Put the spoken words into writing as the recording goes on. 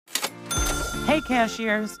Hey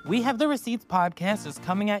cashiers, We Have the Receipts podcast is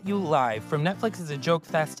coming at you live from Netflix is a Joke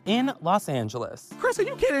Fest in Los Angeles. Chris, are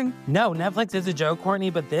you kidding? No, Netflix is a joke, Courtney,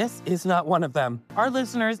 but this is not one of them. Our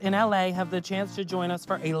listeners in LA have the chance to join us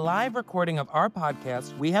for a live recording of our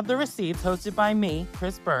podcast, We Have the Receipts, hosted by me,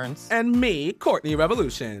 Chris Burns. And me, Courtney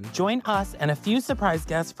Revolution. Join us and a few surprise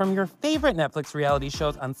guests from your favorite Netflix reality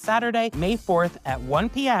shows on Saturday, May 4th at 1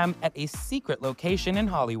 p.m. at a secret location in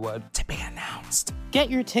Hollywood. To be announced. Get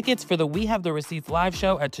your tickets for the We Have the Receipts live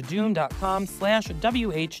show at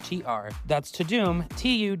tudum.com/WHTR. That's Tudum,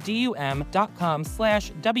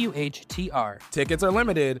 TUDUM.com/WHTR. Tickets are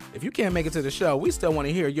limited. If you can't make it to the show, we still want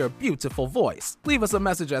to hear your beautiful voice. Leave us a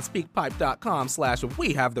message at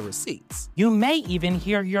speakpipe.com/We Have the Receipts. You may even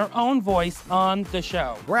hear your own voice on the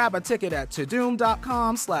show. Grab a ticket at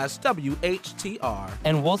tudum.com/WHTR.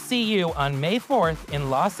 And we'll see you on May 4th in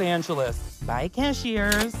Los Angeles. Bye,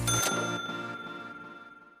 cashiers.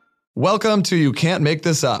 Welcome to You Can't Make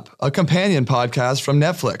This Up, a companion podcast from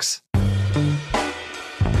Netflix.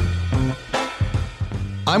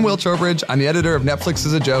 I'm Will Trowbridge. I'm the editor of Netflix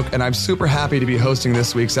is a Joke, and I'm super happy to be hosting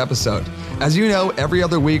this week's episode. As you know, every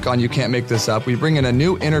other week on You Can't Make This Up, we bring in a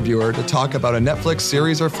new interviewer to talk about a Netflix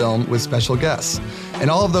series or film with special guests. And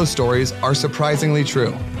all of those stories are surprisingly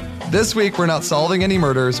true. This week, we're not solving any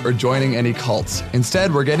murders or joining any cults.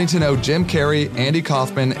 Instead, we're getting to know Jim Carrey, Andy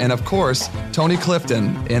Kaufman, and of course, Tony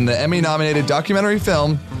Clifton in the Emmy-nominated documentary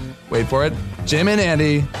film, wait for it, Jim and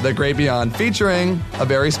Andy, The Great Beyond, featuring a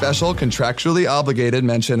very special contractually obligated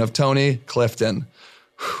mention of Tony Clifton.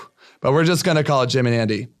 But we're just going to call it Jim and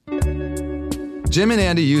Andy. Jim and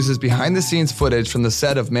Andy uses behind-the-scenes footage from the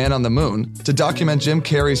set of Man on the Moon to document Jim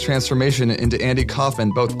Carrey's transformation into Andy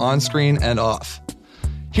Kaufman both on-screen and off.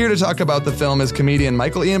 Here to talk about the film is comedian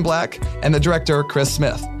Michael Ian Black and the director Chris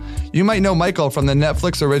Smith. You might know Michael from the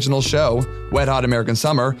Netflix original show, Wet Hot American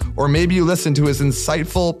Summer, or maybe you listen to his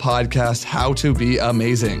insightful podcast, How to Be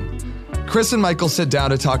Amazing. Chris and Michael sit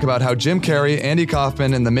down to talk about how Jim Carrey, Andy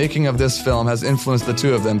Kaufman, and the making of this film has influenced the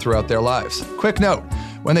two of them throughout their lives. Quick note,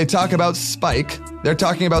 when they talk about Spike, they're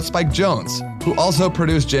talking about Spike Jonze, who also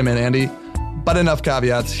produced Jim and Andy. But enough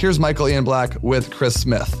caveats, here's Michael Ian Black with Chris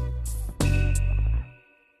Smith.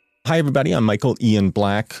 Hi, everybody. I'm Michael Ian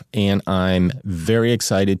Black, and I'm very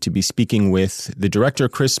excited to be speaking with the director,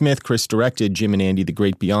 Chris Smith. Chris directed Jim and Andy, The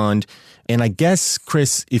Great Beyond. And I guess,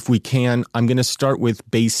 Chris, if we can, I'm going to start with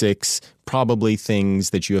basics, probably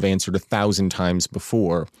things that you have answered 1,000 times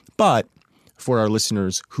before. But for our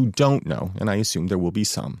listeners who don't know, and I assume there will be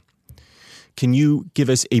some, can you give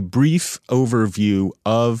us a brief overview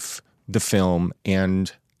of the film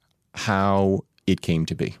and how it came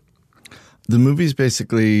to be? The movie's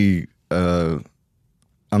basically, on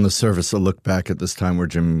the surface, a look back at this time where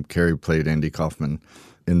Jim Carrey played Andy Kaufman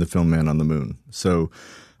in the film Man on the Moon. So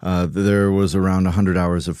there was around 100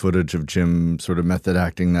 hours of footage of Jim sort of method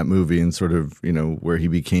acting that movie and sort of, you know, where he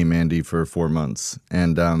became Andy for 4 months.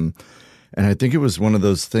 And I think it was one of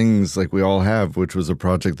those things like we all have, which was a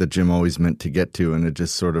project that Jim always meant to get to, and it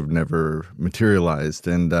just sort of never materialized.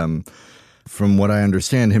 And from what I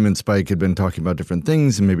understand, him and Spike had been talking about different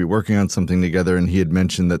things and maybe working on something together, and he had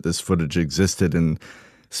mentioned that this footage existed, and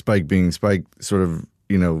Spike being Spike sort of,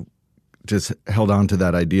 you know, just held on to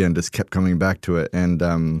that idea and just kept coming back to it. And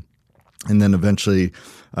then eventually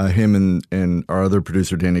him and our other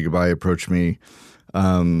producer, Danny Gabay, approached me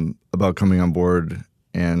about coming on board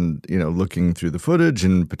and, you know, looking through the footage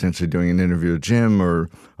and potentially doing an interview with Jim or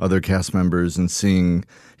other cast members and seeing,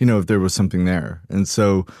 you know, if there was something there. And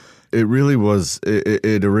so it really was.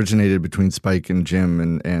 It originated between Spike and Jim,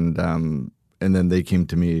 and then they came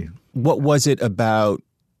to me. What was it about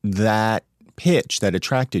that pitch that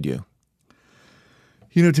attracted you?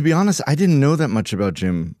 You know, to be honest, I didn't know that much about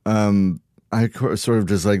Jim. I sort of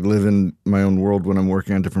just like live in my own world when I'm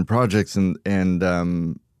working on different projects, and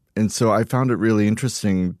so I found it really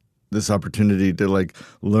interesting, this opportunity to like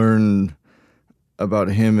learn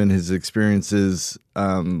about him and his experiences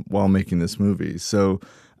while making this movie. So,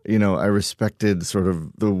 you know, I respected sort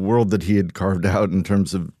of the world that he had carved out in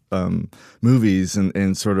terms of movies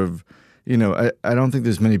and sort of, you know, I don't think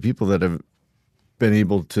there's many people that have been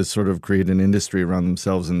able to sort of create an industry around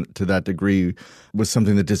themselves and to that degree was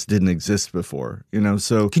something that just didn't exist before, you know.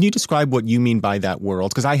 So can you describe what you mean by that world?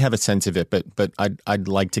 Because I have a sense of it, but I'd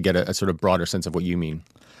like to get a sort of broader sense of what you mean.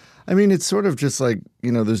 I mean, it's sort of just like,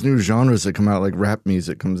 you know, there's new genres that come out, like rap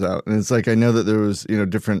music comes out. And it's like, I know that there was, you know,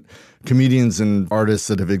 different comedians and artists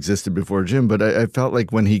that have existed before Jim, but I felt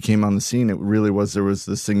like when he came on the scene, it really was, there was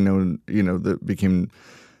this thing known, you know, that became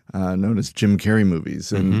known as Jim Carrey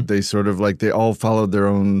movies. And they sort of like, they all followed their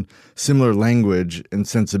own similar language and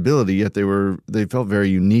sensibility, yet they felt very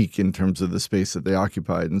unique in terms of the space that they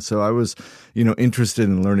occupied. And so I was, interested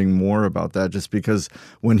in learning more about that, just because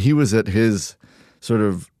when he was at his sort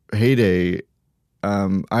of heyday,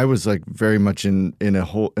 I was like very much in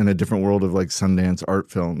a different world of like Sundance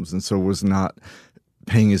art films, and so was not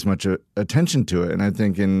paying as much attention to it. And I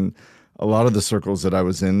think in a lot of the circles that I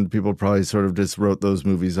was in, people probably sort of just wrote those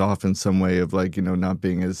movies off in some way of like, not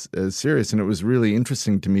being as serious. And it was really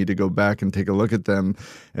interesting to me to go back and take a look at them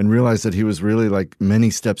and realize that he was really like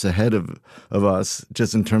many steps ahead of us,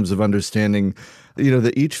 just in terms of understanding,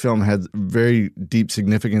 that each film had very deep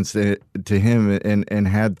significance to him and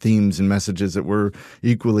had themes and messages that were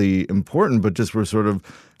equally important, but just were sort of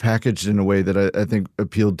packaged in a way that I think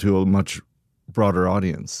appealed to a much broader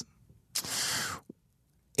audience.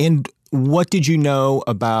 And what did you know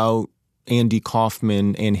about Andy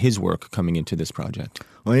Kaufman and his work coming into this project?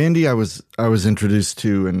 Well, Andy, I was introduced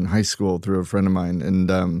to in high school through a friend of mine,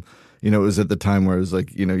 and it was at the time where it was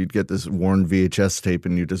like, you'd get this worn VHS tape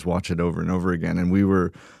and you just watch it over and over again, and we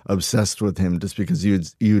were obsessed with him just because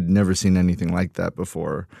you'd never seen anything like that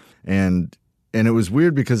before, and it was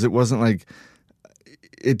weird because it wasn't like,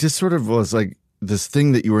 it just sort of was like this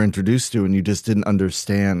thing that you were introduced to and you just didn't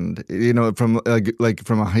understand, from like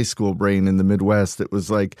from a high school brain in the Midwest. It was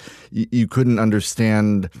like you couldn't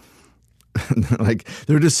understand, like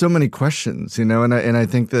there were just so many questions, and I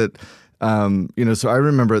think that, so I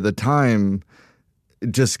remember at the time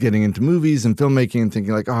just getting into movies and filmmaking and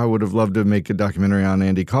thinking like, oh, I would have loved to make a documentary on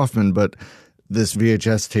Andy Kaufman, but this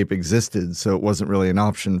VHS tape existed, so it wasn't really an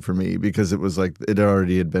option for me because it was like it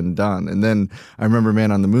already had been done. And then I remember Man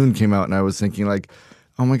on the Moon came out, and I was thinking like,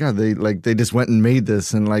 oh my God, they just went and made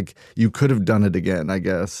this, and like you could have done it again, I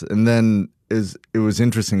guess. And then it was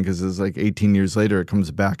interesting because it was like 18 years later, it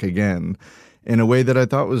comes back again in a way that I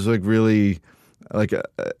thought was like really like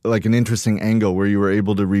an interesting angle where you were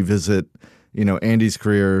able to revisit, Andy's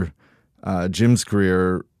career, Jim's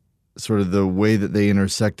career, sort of the way that they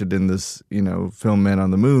intersected in this, film Man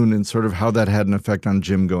on the Moon, and sort of how that had an effect on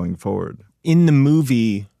Jim going forward. In the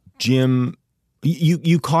movie, Jim,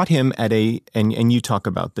 you caught him at and you talk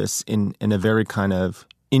about this in a very kind of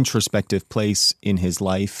introspective place in his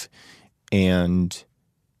life and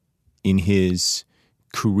in his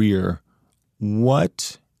career.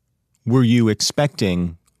 What were you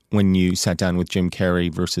expecting when you sat down with Jim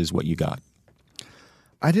Carrey versus what you got?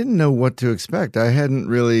 I didn't know what to expect. I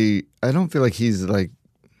don't feel like he's like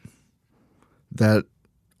that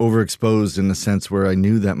overexposed in the sense where I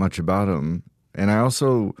knew that much about him. And I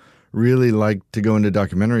also really like to go into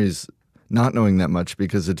documentaries not knowing that much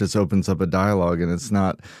because it just opens up a dialogue, and it's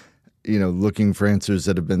not, looking for answers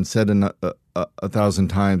that have been said a 1,000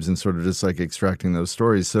 times and sort of just like extracting those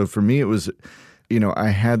stories. So for me, it was, I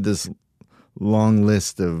had this long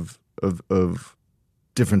list of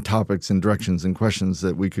different topics and directions and questions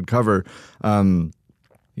that we could cover.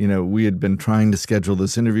 We had been trying to schedule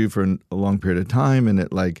this interview for a long period of time, and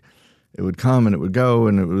it would come and it would go,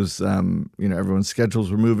 and it was, everyone's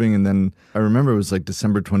schedules were moving. And then I remember it was like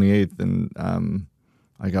December 28th, and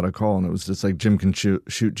I got a call, and it was just like, Jim can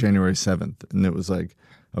shoot January 7th. And it was like,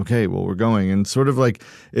 okay, well, we're going. And sort of like,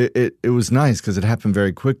 it was nice because it happened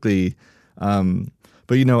very quickly.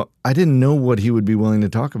 But, I didn't know what he would be willing to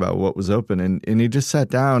talk about, what was open. And he just sat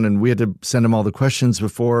down, and we had to send him all the questions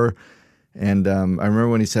before. And I remember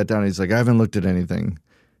when he sat down, he's like, I haven't looked at anything.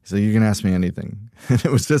 He's like, you can ask me anything. And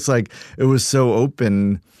it was just like, it was so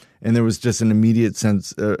open, and there was just an immediate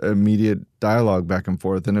dialogue back and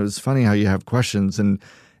forth. And it was funny how you have questions, and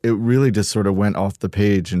it really just sort of went off the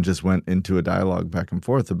page and just went into a dialogue back and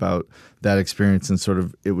forth about that experience. And sort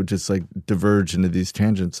of, it would just like diverge into these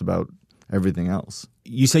tangents about everything else.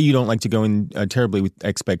 You say you don't like to go in terribly with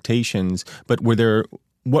expectations, but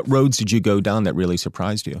what roads did you go down that really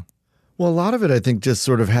surprised you? Well, a lot of it, I think, just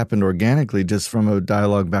sort of happened organically, just from a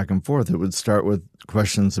dialogue back and forth. It would start with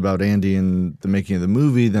questions about Andy and the making of the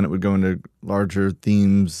movie. Then it would go into larger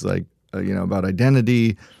themes like, about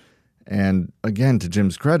identity. And again, to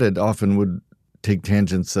Jim's credit, often would take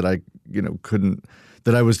tangents that I, couldn't,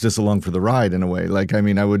 that I was just along for the ride in a way. Like, I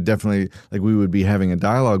mean, I would definitely, like, we would be having a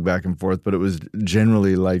dialogue back and forth, but it was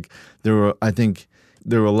generally like there were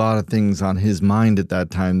a lot of things on his mind at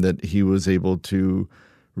that time that he was able to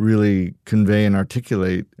really convey and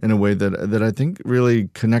articulate in a way that I think really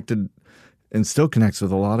connected and still connects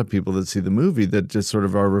with a lot of people that see the movie, that just sort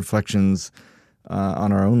of are reflections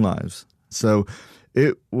on our own lives. So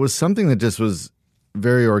it was something that just was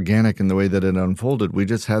very organic in the way that it unfolded. We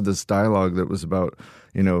just had this dialogue that was about,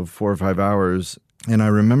 4 or 5 hours. And I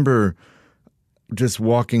remember, just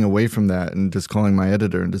walking away from that and just calling my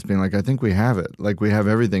editor and just being like, I think we have it. Like, we have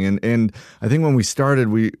everything. And I think when we started,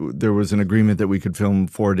 there was an agreement that we could film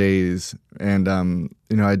 4 days. And,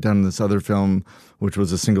 I'd done this other film, which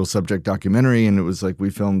was a single subject documentary. And it was like, we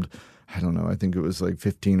filmed, I don't know, I think it was like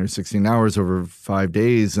 15 or 16 hours over 5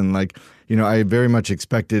 days. And like, I very much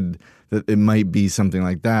expected that it might be something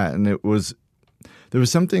like that. And there was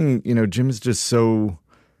something, Jim is just so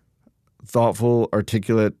thoughtful,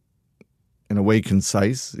 articulate, in a way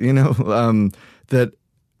concise, that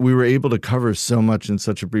we were able to cover so much in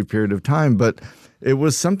such a brief period of time. But it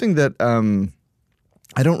was something that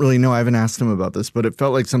I don't really know. I haven't asked him about this, but it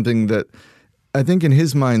felt like something that I think in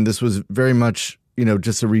his mind, this was very much,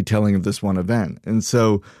 just a retelling of this one event. And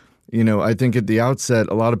so, I think at the outset,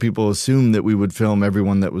 a lot of people assumed that we would film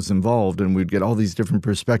everyone that was involved and we'd get all these different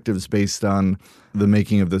perspectives based on the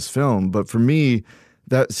making of this film. But for me,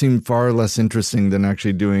 that seemed far less interesting than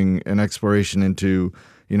actually doing an exploration into,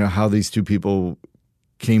 how these two people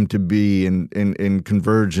came to be and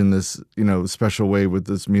converge in this, special way with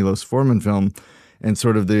this Milos Forman film, and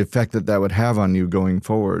sort of the effect that would have on you going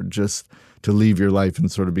forward, just to leave your life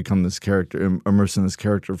and sort of become this character, immerse in this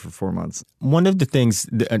character for 4 months. One of the things,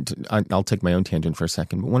 I'll take my own tangent for a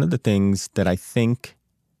second, but one of the things that I think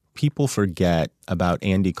people forget about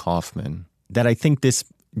Andy Kaufman, that I think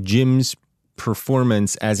Jim's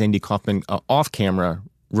performance as Andy Kaufman off camera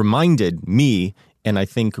reminded me, and I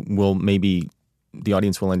think maybe the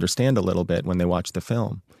audience will understand a little bit when they watch the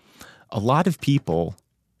film. A lot of people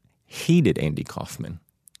hated Andy Kaufman.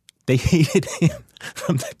 They hated him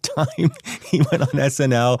from the time he went on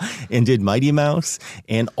SNL and did Mighty Mouse,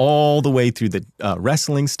 and all the way through the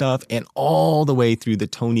wrestling stuff, and all the way through the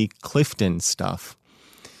Tony Clifton stuff.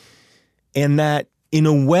 And that, in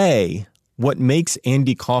a way, what makes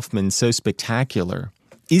Andy Kaufman so spectacular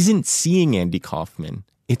isn't seeing Andy Kaufman.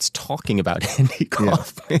 It's talking about Andy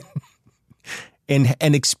Kaufman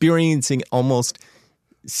and experiencing almost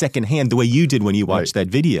secondhand the way you did when you watched that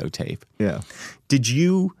videotape. Yeah. Did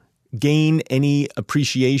you gain any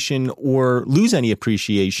appreciation or lose any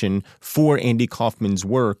appreciation for Andy Kaufman's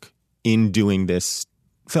work in doing this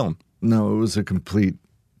film? No, it was a complete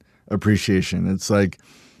appreciation. It's like,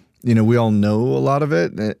 we all know a lot of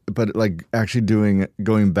it, but like actually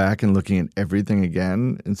going back and looking at everything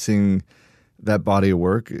again and seeing that body of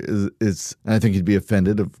work is I think he'd be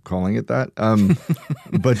offended of calling it that.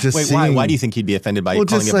 But just wait, why do you think he'd be offended by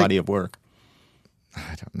calling it body of work?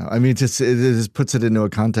 I don't know. I mean, it just puts it into a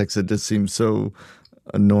context that just seems so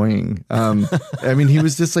annoying. I mean, he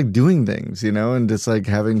was just like doing things, and just like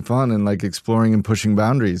having fun and like exploring and pushing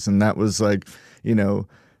boundaries. And that was like,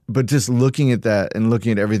 but just looking at that and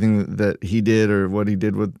looking at everything that he did or what he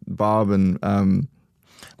did with Bob and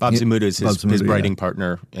Bob Zmuda is his writing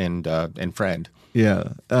partner and friend.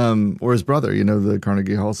 Yeah, or his brother. The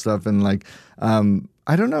Carnegie Hall stuff, and like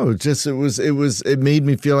I don't know. Just it made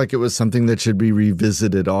me feel like it was something that should be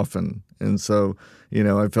revisited often, and so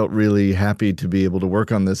I felt really happy to be able to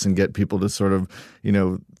work on this and get people to sort of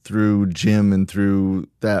through Jim and through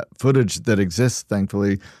that footage that exists,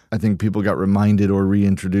 thankfully, I think people got reminded or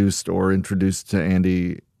reintroduced or introduced to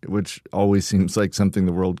Andy, which always seems like something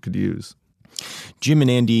the world could use. Jim and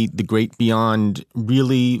Andy, The Great Beyond,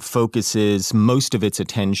 really focuses most of its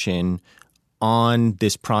attention on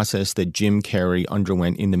this process that Jim Carrey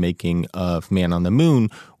underwent in the making of Man on the Moon,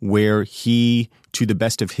 where he, to the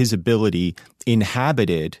best of his ability,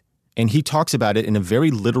 inhabited, and he talks about it in a very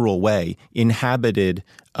literal way, inhabited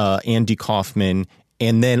Andy Kaufman,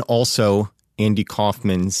 and then also Andy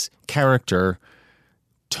Kaufman's character,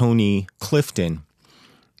 Tony Clifton.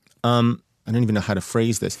 I don't even know how to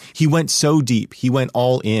phrase this. He went so deep. He went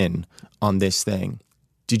all in on this thing.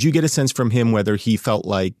 Did you get a sense from him whether he felt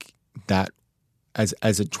like that, as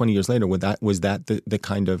 20 years later, was that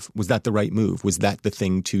the right move? Was that the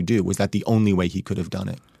thing to do? Was that the only way he could have done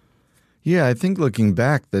it? Yeah, I think looking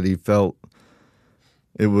back that he felt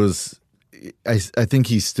it was – I think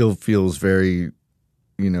he still feels very,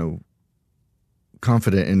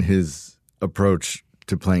 confident in his approach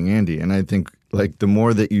to playing Andy. And I think like the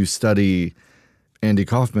more that you study Andy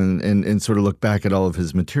Kaufman and sort of look back at all of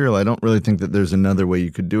his material, I don't really think that there's another way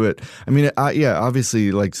you could do it. I mean,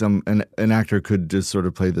 obviously like an actor could just sort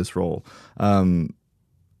of play this role.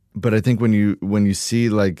 But I think when you see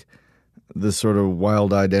like – the sort of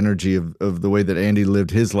wild-eyed energy of the way that Andy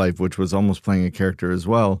lived his life, which was almost playing a character as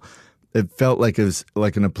well, it felt like it was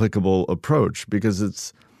like an applicable approach because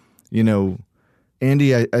it's,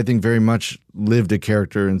 Andy, I think very much lived a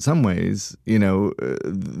character in some ways,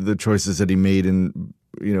 the choices that he made in,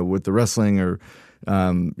 with the wrestling or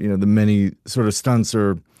the many sort of stunts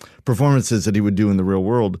or performances that he would do in the real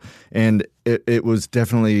world. And it was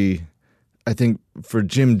definitely, I think, for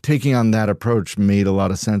Jim, taking on that approach made a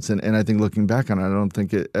lot of sense. And I think looking back on it, I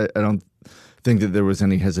don't think that there was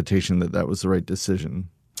any hesitation that was the right decision.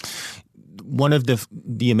 One of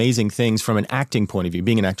the amazing things from an acting point of view,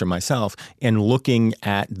 being an actor myself, and looking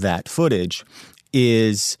at that footage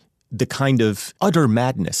is the kind of utter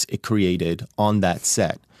madness it created on that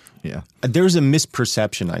set. Yeah. There's a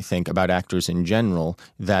misperception, I think, about actors in general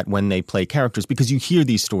that when they play characters, because you hear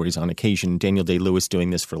these stories on occasion, Daniel Day-Lewis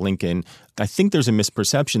doing this for Lincoln, I think there's a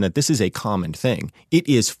misperception that this is a common thing. It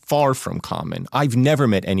is far from common. I've never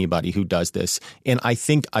met anybody who does this, and I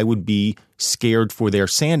think I would be scared for their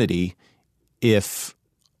sanity if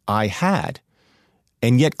I had.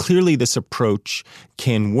 And yet clearly this approach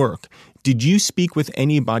can work. Did you speak with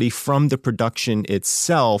anybody from the production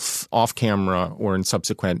itself, off camera or in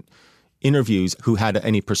subsequent interviews, who had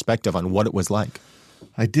any perspective on what it was like?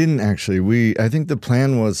 I didn't actually. I think the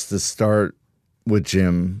plan was to start with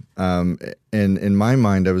Jim. And in my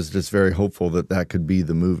mind, I was just very hopeful that could be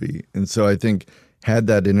the movie. And so I think had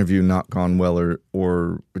that interview not gone well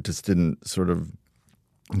or it just didn't sort of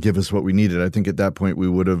give us what we needed, I think at that point we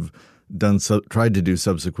would have tried to do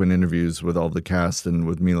subsequent interviews with all the cast and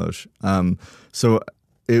with Milos. So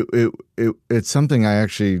it's something I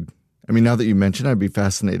mean, now that you mention, I'd be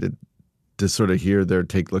fascinated to sort of hear their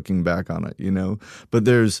take looking back on it, But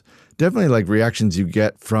there's definitely like reactions you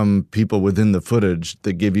get from people within the footage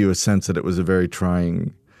that give you a sense that it was a very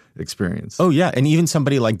trying experience. Oh, yeah. And even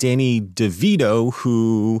somebody like Danny DeVito,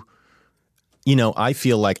 who, I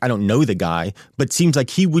feel like I don't know the guy, but seems like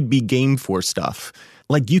he would be game for stuff.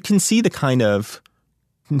 Like you can see the kind of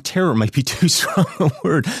terror might be too strong a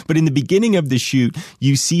word, but in the beginning of the shoot,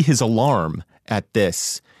 you see his alarm at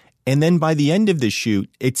this. And then by the end of the shoot,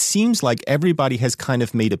 it seems like everybody has kind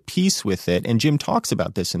of made a peace with it. And Jim talks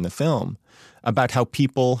about this in the film, about how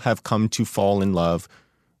people have come to fall in love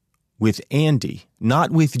with Andy,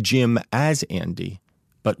 not with Jim as Andy,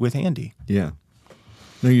 but with Andy. Yeah.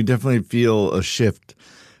 No, you definitely feel a shift.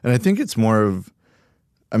 And I think it's more of,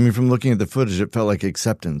 from looking at the footage, it felt like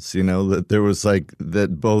acceptance, that there was like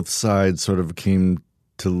that both sides sort of came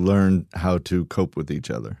to learn how to cope with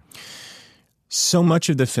each other. So much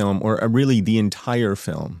of the film, or really the entire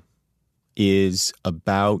film, is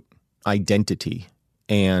about identity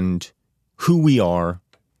and who we are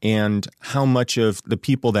and how much of the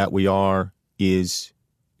people that we are is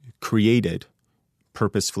created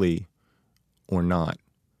purposefully or not.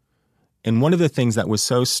 And one of the things that was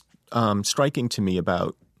so striking to me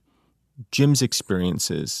about Jim's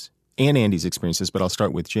experiences and Andy's experiences, but I'll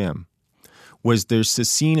start with Jim, was there's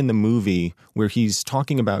this scene in the movie where he's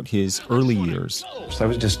talking about his early years. So I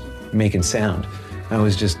was just making sound. I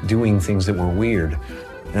was just doing things that were weird.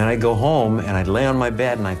 And I'd go home and I'd lay on my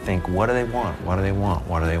bed and I'd think, what do they want? What do they want?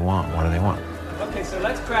 What do they want? What do they want? Okay, so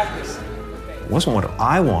let's practice. It wasn't what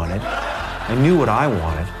I wanted. I knew what I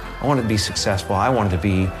wanted. I wanted to be successful. I wanted to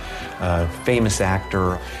be a famous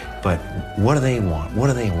actor. But what do they want? What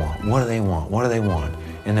do they want? What do they want? What do they want?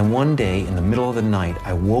 And then one day, in the middle of the night,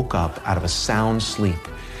 I woke up out of a sound sleep,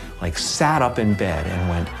 like sat up in bed and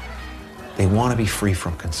went, they want to be free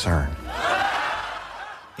from concern.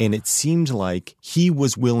 And it seemed like he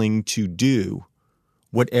was willing to do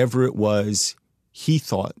whatever it was he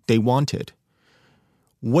thought they wanted.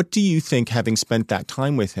 What do you think, having spent that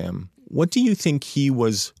time with him, what do you think he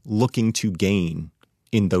was looking to gain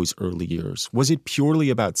in those early years? Was it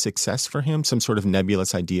purely about success for him, some sort of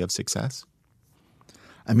nebulous idea of success?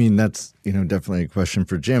 That's, definitely a question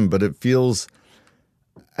for Jim, but it feels,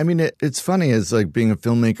 it's funny as like being a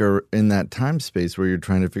filmmaker in that time space where you're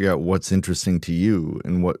trying to figure out what's interesting to you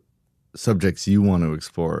and what subjects you want to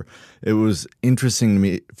explore. It was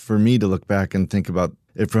interesting for me to look back and think about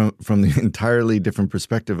it from the entirely different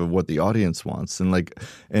perspective of what the audience wants and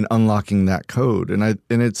unlocking that code. And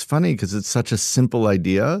it's funny because it's such a simple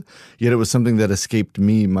idea, yet it was something that escaped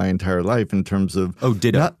me my entire life in terms of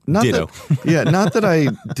ditto. Ditto. Not that I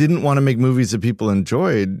didn't want to make movies that people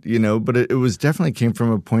enjoyed, but it was definitely came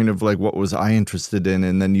from a point of like what was I interested in,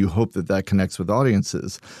 and then you hope that connects with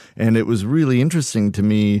audiences. And it was really interesting to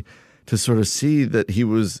me to sort of see that he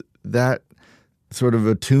was that sort of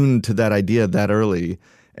attuned to that idea that early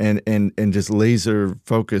and just laser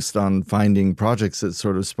focused on finding projects that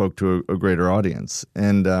sort of spoke to a greater audience.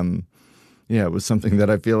 And it was something that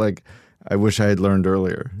I feel like I wish I had learned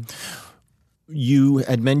earlier. You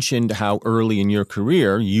had mentioned how early in your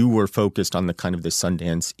career you were focused on the kind of the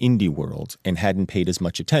Sundance indie world and hadn't paid as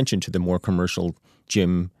much attention to the more commercial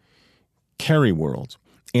Jim Carrey world.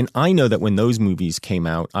 And I know that when those movies came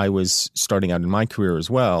out, I was starting out in my career as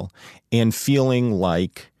well, and feeling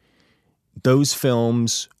like those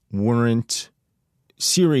films weren't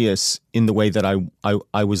serious in the way that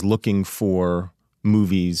I was looking for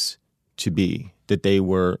movies to be, that they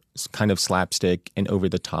were kind of slapstick and over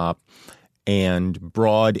the top and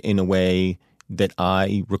broad in a way that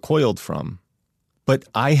I recoiled from. But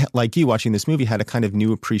I, like you, watching this movie, had a kind of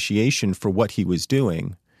new appreciation for what he was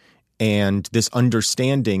doing, and this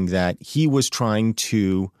understanding that he was trying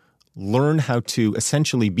to learn how to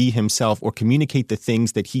essentially be himself or communicate the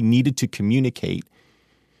things that he needed to communicate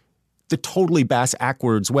the totally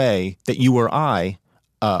bass-ackwards way that you or I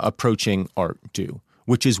approaching art do,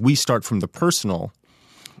 which is we start from the personal,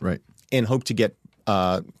 right, and hope to get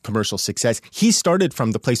commercial success. He started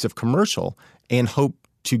from the place of commercial and hoped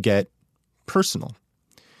to get personal.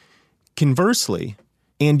 Conversely,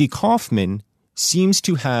 Andy Kaufman seems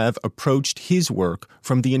to have approached his work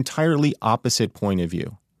from the entirely opposite point of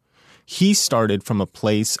view. He started from a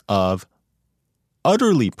place of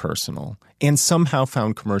utterly personal and somehow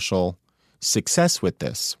found commercial success with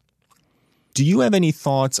this. Do you have any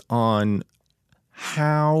thoughts on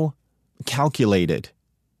how calculated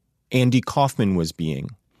Andy Kaufman was being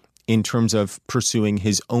in terms of pursuing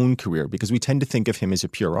his own career? Because we tend to think of him as a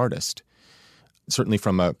pure artist. Certainly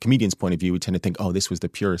from a comedian's point of view, we tend to think, oh, this was the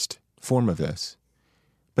purest form of this.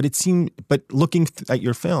 But looking at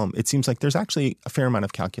your film, it seems like there's actually a fair amount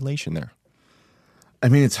of calculation there. I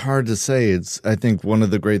mean, it's hard to say. I think one of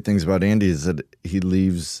the great things about Andy is that he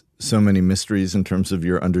leaves so many mysteries in terms of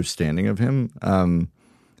your understanding of him.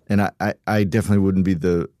 And I definitely wouldn't be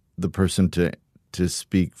the person to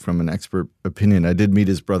speak from an expert opinion. I did meet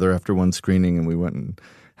his brother after one screening, and we went and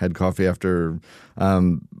had coffee after.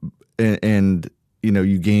 And you know,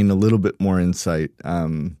 you gain a little bit more insight.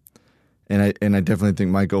 And I definitely think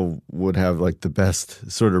Michael would have like the best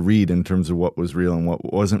sort of read in terms of what was real and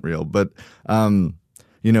what wasn't real. But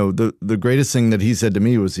you know, the greatest thing that he said to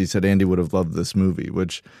me was, he said Andy would have loved this movie,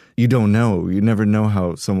 which you don't know. You never know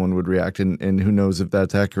how someone would react, and who knows if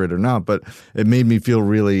that's accurate or not. But it made me feel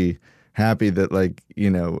really happy that, like, you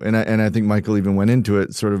know, and I think Michael even went into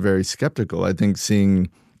it sort of very skeptical. I think seeing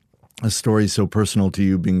a story so personal to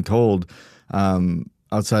you being told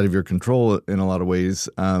outside of your control in a lot of ways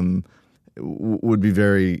would be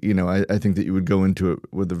very, you know, I think that you would go into it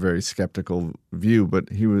with a very skeptical view, but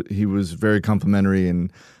he was very complimentary,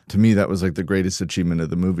 and to me that was like the greatest achievement of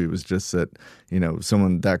the movie, was just that, you know,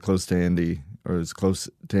 someone that close to Andy, or as close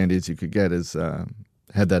to Andy as you could get,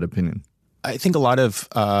 had that opinion. I think a lot of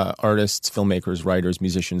artists, filmmakers, writers,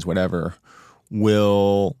 musicians, whatever,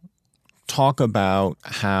 will talk about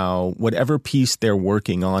how whatever piece they're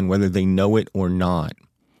working on, whether they know it or not,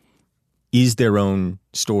 is their own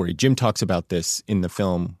story. Jim talks about this in the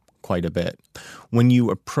film quite a bit. When you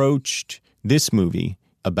approached this movie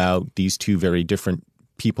about these two very different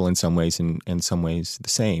people in some ways and in some ways the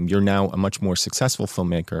same, you're now a much more successful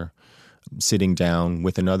filmmaker sitting down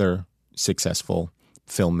with another successful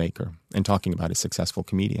filmmaker and talking about a successful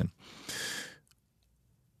comedian.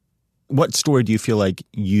 What story do you feel like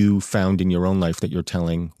you found in your own life that you're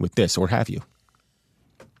telling with this, or have you?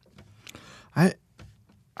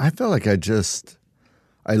 I felt like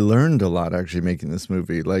I learned a lot actually making this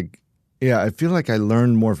movie. Like, yeah, I feel like I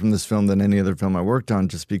learned more from this film than any other film I worked on,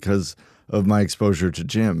 just because of my exposure to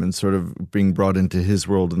Jim and sort of being brought into his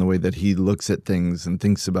world and the way that he looks at things and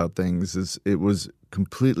thinks about things. It was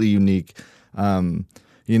completely unique.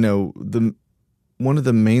 You know, one of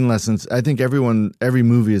the main lessons, I think every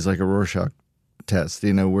movie is like a Rorschach test,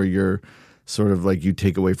 you know, where you're sort of like, you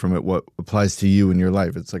take away from it what applies to you in your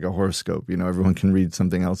life. It's like a horoscope, you know, everyone can read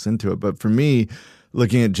something else into it. But for me,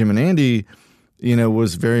 looking at Jim and Andy, you know,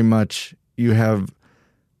 was very much, you have,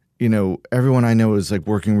 you know, everyone I know is like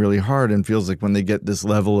working really hard and feels like when they get this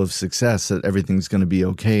level of success that everything's going to be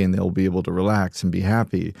okay and they'll be able to relax and be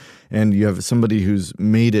happy. And you have somebody who's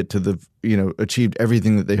made it to the, you know, achieved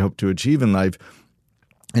everything that they hope to achieve in life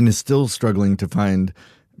and is still struggling to find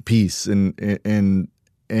peace. And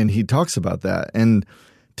he talks about that. And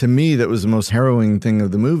to me, that was the most harrowing thing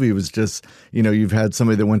of the movie, was just, you know, you've had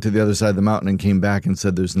somebody that went to the other side of the mountain and came back and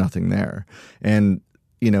said there's nothing there. And,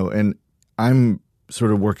 you know, and I'm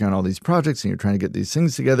sort of working on all these projects and you're trying to get these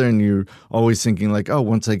things together and you're always thinking like, oh,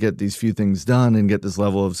 once I get these few things done and get this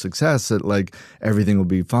level of success, that like everything will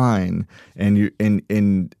be fine.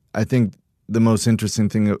 And I think the most interesting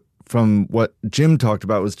thing from what Jim talked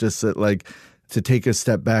about was just that, like, to take a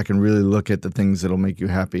step back and really look at the things that'll make you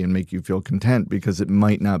happy and make you feel content, because it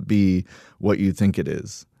might not be what you think it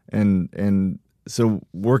is. And so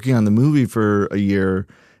working on the movie for a year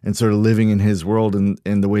and sort of living in his world and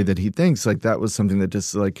the way that he thinks, like that was something that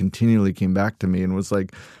just like continually came back to me and was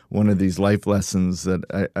like one of these life lessons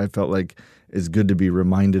that I felt like is good to be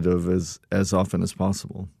reminded of as often as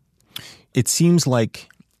possible. It seems like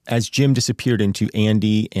as Jim disappeared into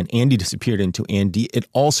Andy and Andy disappeared into Andy, it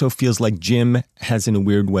also feels like Jim has in a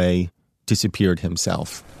weird way disappeared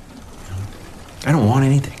himself. I don't want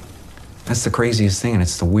anything. That's the craziest thing, and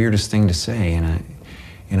it's the weirdest thing to say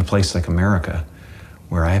in a place like America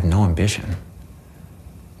where I have no ambition.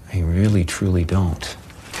 I really, truly don't.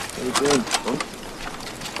 How you doing?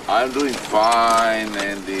 I'm doing fine,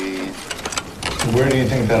 Andy. Where do you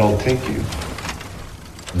think that'll take you?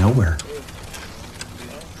 Nowhere.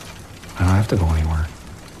 I don't have to go anywhere.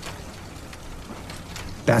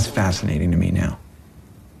 That's fascinating to me now.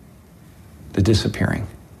 The disappearing.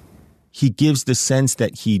 He gives the sense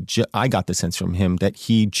that I got the sense from him that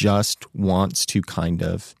he just wants to kind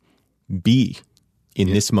of be in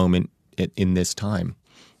this moment, in this time,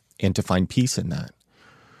 and to find peace in that.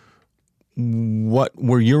 What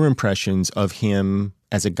were your impressions of him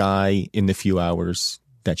as a guy in the few hours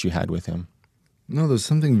that you had with him? No, there's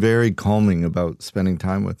something very calming about spending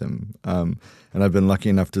time with him. And I've been lucky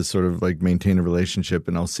enough to sort of like maintain a relationship,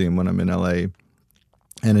 and I'll see him when I'm in LA.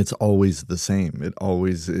 And it's always the same. It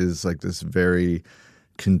always is like this very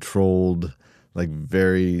controlled, like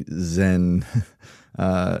very zen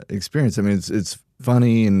experience. I mean, it's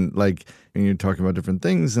funny and like and you're talking about different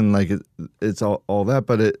things and like it's all that,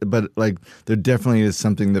 but like there definitely is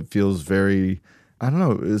something that feels very, I don't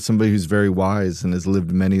know, somebody who's very wise and has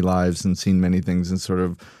lived many lives and seen many things and sort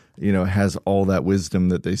of, you know, has all that wisdom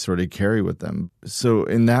that they sort of carry with them. So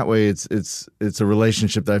in that way, it's a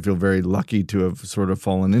relationship that I feel very lucky to have sort of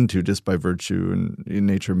fallen into just by virtue and in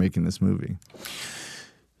nature of making this movie.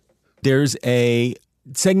 There's a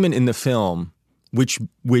segment in the film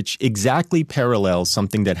which exactly parallels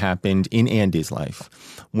something that happened in Andy's life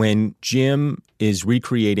when Jim is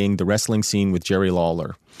recreating the wrestling scene with Jerry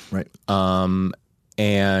Lawler. Right.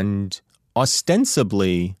 And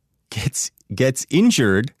ostensibly gets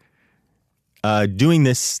injured doing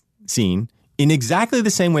this scene in exactly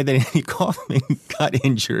the same way that Andy Kaufman got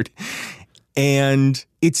injured. And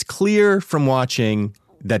it's clear from watching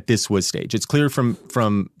that this was staged. It's clear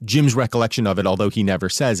from Jim's recollection of it, although he never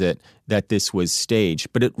says it, that this was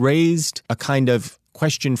staged. But it raised a kind of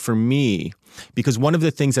question for me, because one of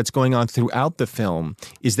the things that's going on throughout the film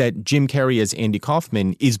is that Jim Carrey as Andy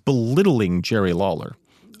Kaufman is belittling Jerry Lawler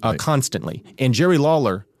constantly. And Jerry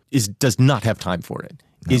Lawler does not have time for it,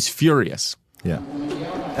 is furious. Yeah.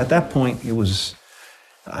 At that point, it was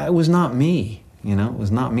not me, you know? It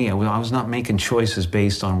was not me. I was not making choices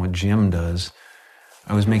based on what Jim does.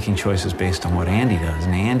 I was making choices based on what Andy does.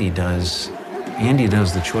 And Andy does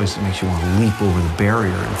the choice that makes you want to leap over the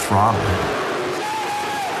barrier and throttle him.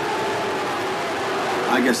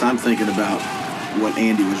 I guess I'm thinking about what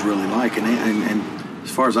Andy was really like. And as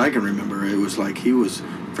far as I can remember, it was like he was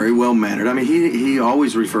very well mannered. I mean, he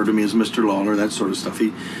always referred to me as Mr. Lawler, that sort of stuff.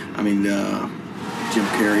 Jim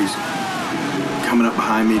Carrey's coming up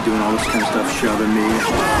behind me, doing all this kind of stuff, shoving me.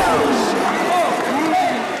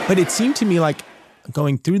 But it seemed to me like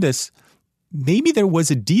going through this, maybe there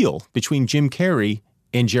was a deal between Jim Carrey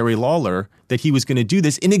and Jerry Lawler that he was going to do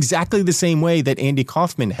this in exactly the same way that Andy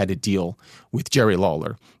Kaufman had a deal with Jerry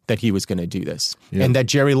Lawler that he was going to do this. Yeah. And that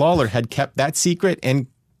Jerry Lawler had kept that secret and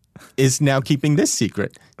is now keeping this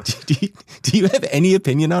secret. Do you have any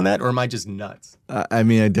opinion on that, or am I just nuts? I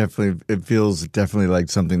mean, it feels definitely like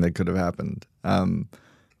something that could have happened.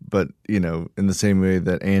 But, you know, in the same way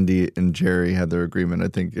that Andy and Jerry had their agreement, I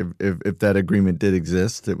think if that agreement did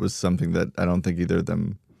exist, it was something that I don't think either of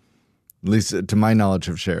them, at least to my knowledge,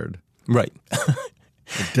 have shared. Right.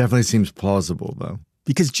 It definitely seems plausible, though.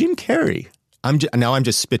 Because Jim Carrey, I'm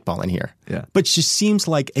just spitballing here, yeah, but just seems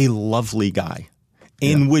like a lovely guy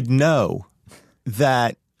and would know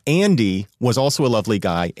that Andy was also a lovely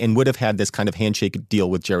guy and would have had this kind of handshake deal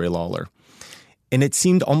with Jerry Lawler. And it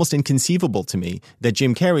seemed almost inconceivable to me that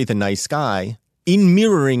Jim Carrey, the nice guy, in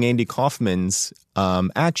mirroring Andy Kaufman's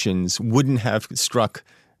actions, wouldn't have struck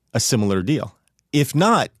a similar deal. If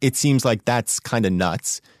not, it seems like that's kind of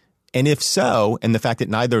nuts. And if so, and the fact that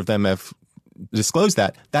neither of them have disclosed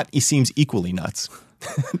that seems equally nuts.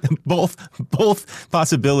 Both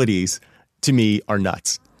possibilities to me are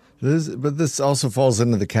nuts. But this also falls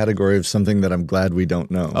into the category of something that I'm glad we don't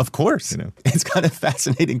know. Of course. You know? It's kind of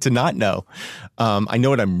fascinating to not know. I know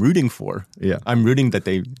what I'm rooting for. Yeah. I'm rooting that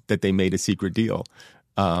they made a secret deal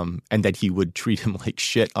and that he would treat him like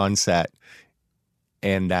shit on set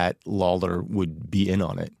and that Lawler would be in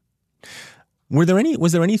on it. Was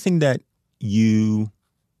there anything that you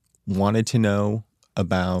wanted to know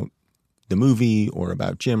about the movie or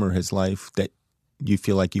about Jim or his life that you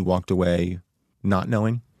feel like you walked away not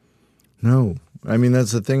knowing? No. I mean,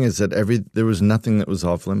 that's the thing, is that there was nothing that was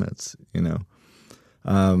off limits, you know?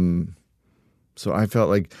 So I felt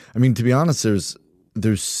like, I mean, to be honest,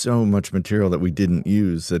 there's so much material that we didn't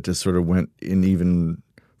use that just sort of went in even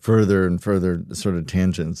further and further sort of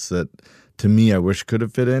tangents that, to me, I wish could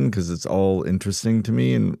have fit in, because it's all interesting to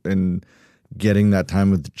me, and getting that time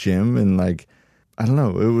with Jim, and like, I don't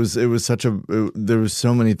know, it was there was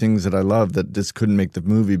so many things that I loved that just couldn't make the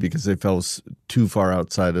movie because they fell too far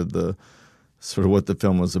outside of the sort of what the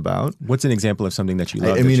film was about. What's an example of something that you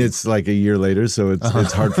loved? I mean, it's like a year later, so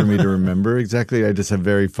it's hard for me to remember exactly. I just have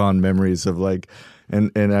very fond memories of like,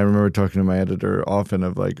 and I remember talking to my editor often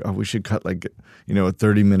of like, oh, we should cut like, you know, a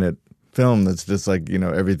 30-minute film that's just like, you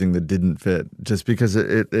know, everything that didn't fit, just because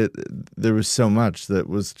there was so much that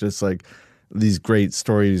was just like these great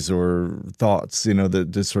stories or thoughts, you know,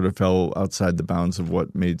 that just sort of fell outside the bounds of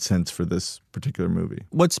what made sense for this particular movie.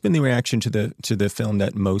 What's been the reaction to the film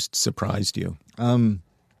that most surprised you?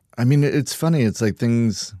 I mean, it's funny. It's like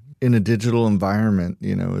things in a digital environment,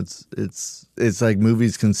 you know, it's like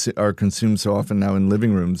movies are consumed so often now in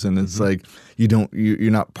living rooms, and it's like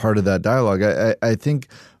you're not part of that dialogue. I think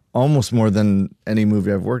almost more than any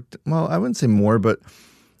movie I've worked, well, I wouldn't say more, but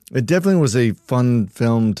it definitely was a fun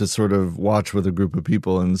film to sort of watch with a group of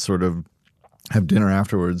people and sort of have dinner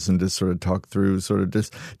afterwards and just sort of talk through sort of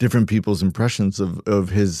just different people's impressions of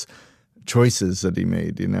his choices that he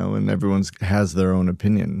made, you know, and everyone has their own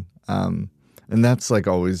opinion. And that's like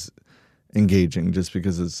always engaging, just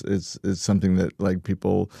because it's something that like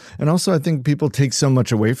people, and also I think people take so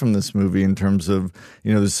much away from this movie in terms of,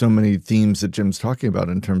 you know, there's so many themes that Jim's talking about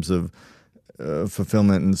in terms of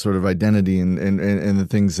fulfillment and sort of identity and the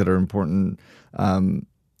things that are important,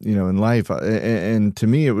 you know, in life. And to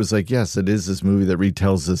me, it was like, yes, it is this movie that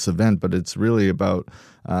retells this event, but it's really about,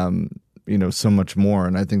 you know, so much more.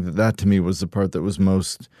 And I think that to me was the part that was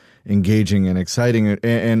most engaging and exciting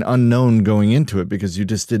and unknown going into it, because you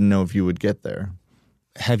just didn't know if you would get there.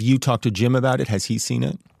 Have you talked to Jim about it? Has he seen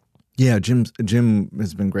it? Yeah, Jim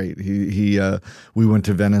has been great. We went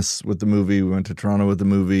to Venice with the movie. We went to Toronto with the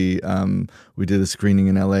movie. We did a screening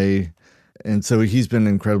in LA. And so he's been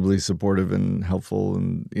incredibly supportive and helpful.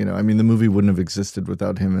 And, you know, I mean, the movie wouldn't have existed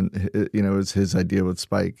without him. And, you know, it was his idea with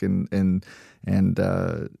Spike. And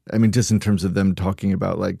I mean, just in terms of them talking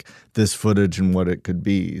about like this footage and what it could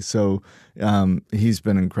be. So he's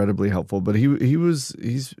been incredibly helpful. But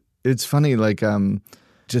it's funny, like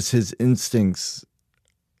just his instincts.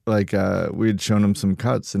 Like we had shown him some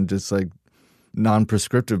cuts and just like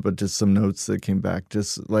non-prescriptive, but just some notes that came back.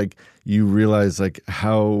 Just like you realize like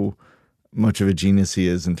how much of a genius he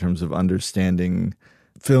is in terms of understanding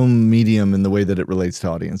film medium in the way that it relates to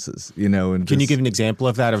audiences, you know. And can you give an example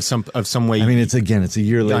of that, of some way? I mean, it's a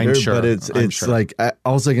year later, but it's sure. Like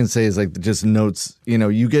all I can say is like just notes. You know,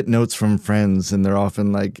 you get notes from friends, and they're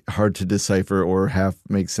often like hard to decipher or half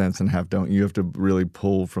make sense and half don't. You have to really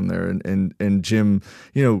pull from there. And Jim,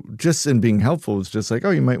 you know, just in being helpful, was just like,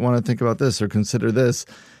 oh, you might want to think about this or consider this.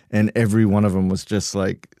 And every one of them was just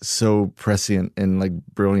like so prescient and like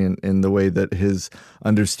brilliant in the way that his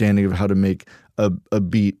understanding of how to make a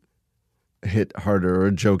beat hit harder or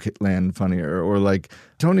a joke land funnier, or like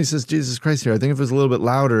Tony says Jesus Christ here, I think if it was a little bit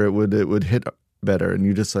louder it would hit better, and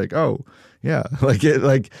you just like, oh yeah,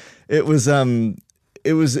 it was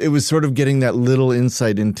sort of getting that little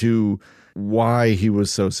insight into why he was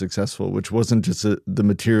so successful, which wasn't just the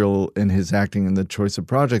material in his acting and the choice of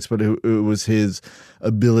projects, but it was his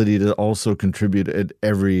ability to also contribute at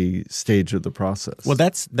every stage of the process. Well,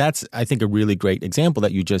 that's I think a really great example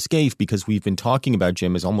that you just gave, because we've been talking about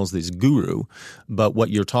Jim as almost this guru, but what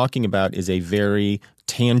you're talking about is a very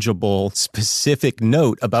tangible, specific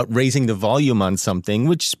note about raising the volume on something,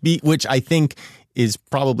 which I think is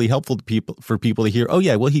probably helpful to people to hear. Oh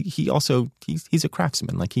yeah, well he's a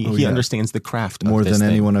craftsman. Like he understands the craft more of this than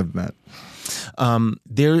thing. anyone I've met.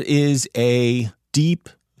 There is a deep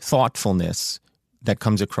thoughtfulness that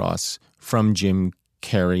comes across from Jim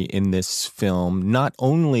Carrey in this film, not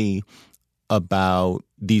only about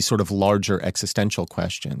these sort of larger existential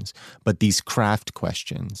questions, but these craft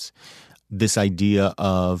questions. This idea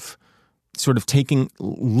of sort of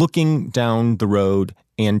looking down the road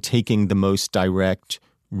and taking the most direct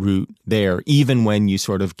route there, even when you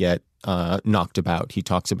sort of get knocked about. He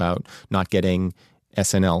talks about not getting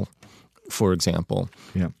SNL, for example,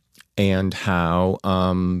 and how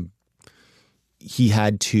he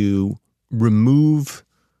had to remove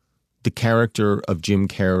the character of Jim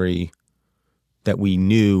Carrey that we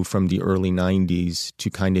knew from the early 90s to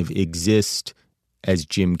kind of exist as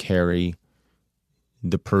Jim Carrey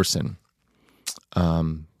the person,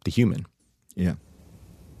 the human. Yeah.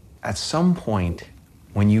 At some point,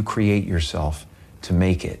 when you create yourself to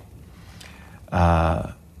make it,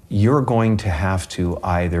 you're going to have to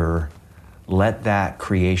either let that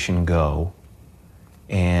creation go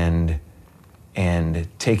and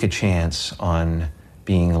take a chance on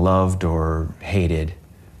being loved or hated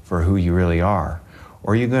for who you really are,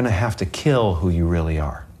 or you're going to have to kill who you really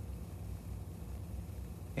are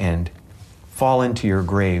and fall into your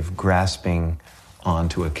grave grasping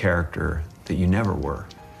onto a character that you never were.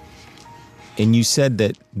 And you said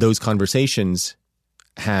that those conversations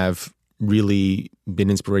have really been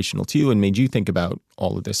inspirational to you and made you think about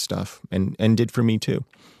all of this stuff, and did for me too.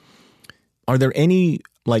 Are there any,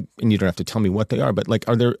 like, and you don't have to tell me what they are, but like,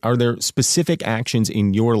 are there specific actions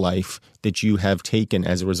in your life that you have taken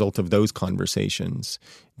as a result of those conversations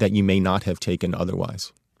that you may not have taken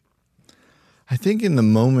otherwise? I think in the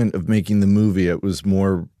moment of making the movie, it was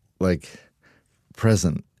more like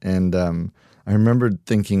present. And I remember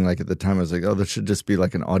thinking, like, at the time, I was like, oh, there should just be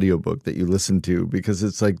like an audiobook that you listen to, because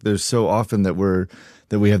it's like there's so often that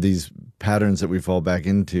we have these patterns that we fall back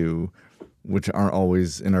into, which aren't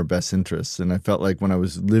always in our best interests. And I felt like when I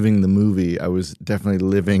was living the movie, I was definitely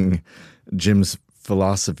living Jim's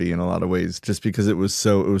philosophy in a lot of ways, just because it was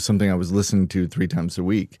something I was listening to 3 times a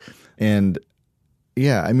week. And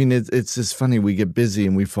yeah, I mean, it's just funny. We get busy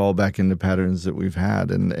and we fall back into patterns that we've had.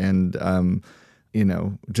 And you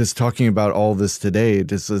know, just talking about all this today,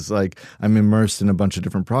 just is like I'm immersed in a bunch of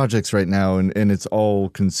different projects right now, and it's all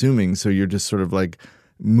consuming. So you're just sort of like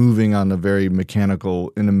moving on in a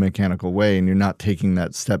mechanical way, and you're not taking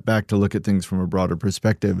that step back to look at things from a broader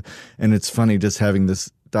perspective. And it's funny just having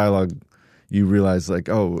this dialogue, you realize like,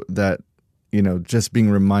 oh, that, you know, just being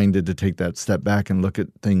reminded to take that step back and look at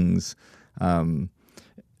things,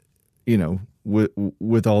 you know,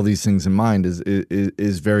 with all these things in mind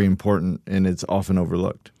is very important, and it's often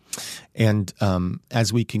overlooked. And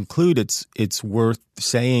as we conclude, it's worth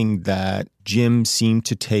saying that Jim seemed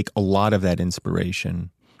to take a lot of that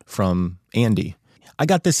inspiration from Andy. I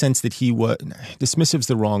got the sense that he was, dismissive's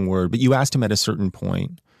the wrong word, but you asked him at a certain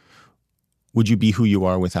point, would you be who you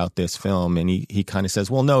are without this film? And he kind of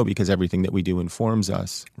says, well, no, because everything that we do informs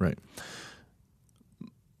us. Right.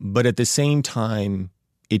 But at the same time,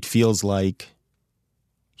 it feels like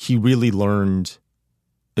he really learned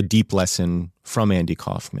a deep lesson from Andy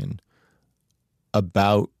Kaufman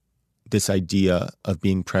about this idea of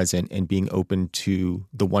being present and being open to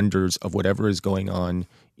the wonders of whatever is going on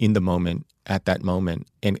in the moment, at that moment.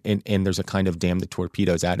 And there's a kind of damn the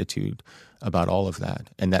torpedoes attitude about all of that.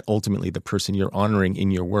 And that ultimately the person you're honoring in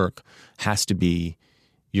your work has to be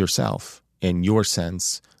yourself and your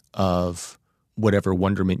sense of whatever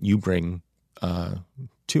wonderment you bring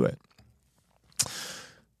to it.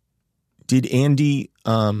 Did Andy,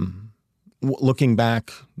 looking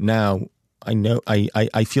back now,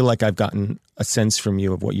 I feel like I've gotten a sense from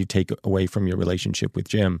you of what you take away from your relationship with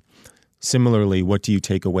Jim. Similarly, what do you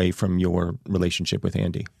take away from your relationship with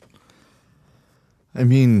Andy? I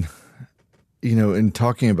mean, you know, in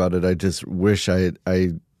talking about it, I just wish I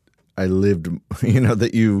lived, you know,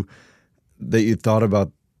 that you thought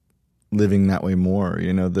about living that way more,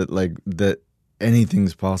 you know, that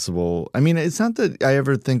anything's possible. I mean, it's not that I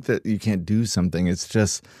ever think that you can't do something. It's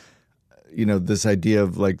just, you know, this idea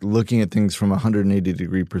of like looking at things from a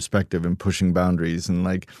 180-degree perspective and pushing boundaries, and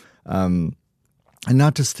like, and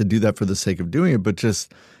not just to do that for the sake of doing it, but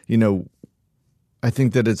just, you know, I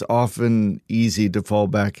think that it's often easy to fall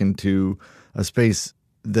back into a space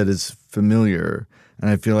that is familiar. And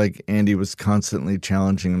I feel like Andy was constantly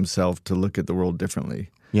challenging himself to look at the world differently.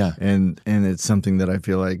 Yeah. And it's something that I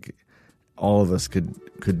feel like all of us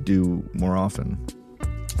could do more often.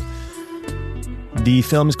 The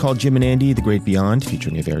film is called Jim and Andy, The Great Beyond,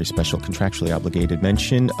 featuring a very special contractually obligated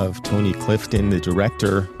mention of Tony Clifton. The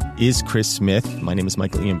director is Chris Smith. My name is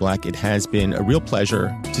Michael Ian Black. It has been a real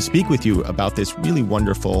pleasure to speak with you about this really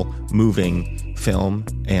wonderful, moving film,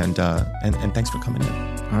 and thanks for coming in.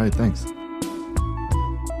 All right, thanks.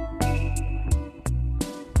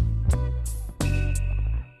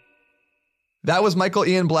 That was Michael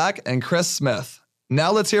Ian Black and Chris Smith.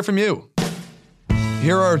 Now let's hear from you.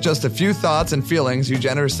 Here are just a few thoughts and feelings you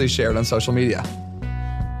generously shared on social media.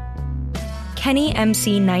 Kenny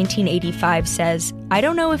MC 1985 says, I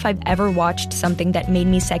don't know if I've ever watched something that made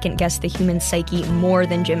me second guess the human psyche more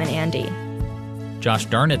than Jim and Andy. Josh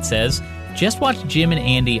Darnett says, just watch Jim and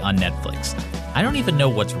Andy on Netflix. I don't even know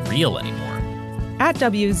what's real anymore. At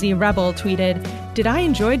WZ Rebel tweeted, did I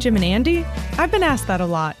enjoy Jim and Andy? I've been asked that a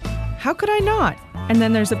lot. How could I not? And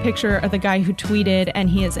then there's a picture of the guy who tweeted, and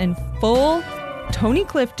he is in full Tony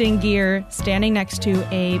Clifton gear, standing next to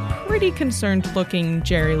a pretty concerned-looking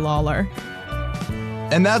Jerry Lawler.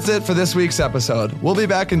 And that's it for this week's episode. We'll be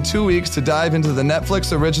back in 2 weeks to dive into the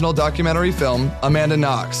Netflix original documentary film, Amanda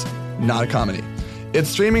Knox, not a comedy. It's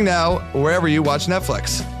streaming now wherever you watch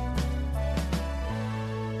Netflix.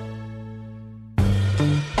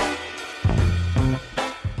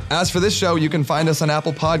 As for this show, you can find us on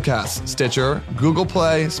Apple Podcasts, Stitcher, Google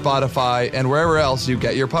Play, Spotify, and wherever else you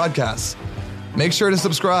get your podcasts. Make sure to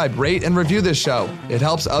subscribe, rate, and review this show. It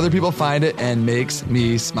helps other people find it and makes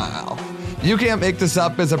me smile. You Can't Make This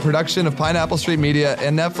Up is a production of Pineapple Street Media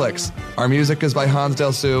and Netflix. Our music is by Hans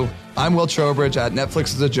Del Su. I'm Will Trowbridge at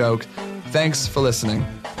Netflix is a Joke. Thanks for listening.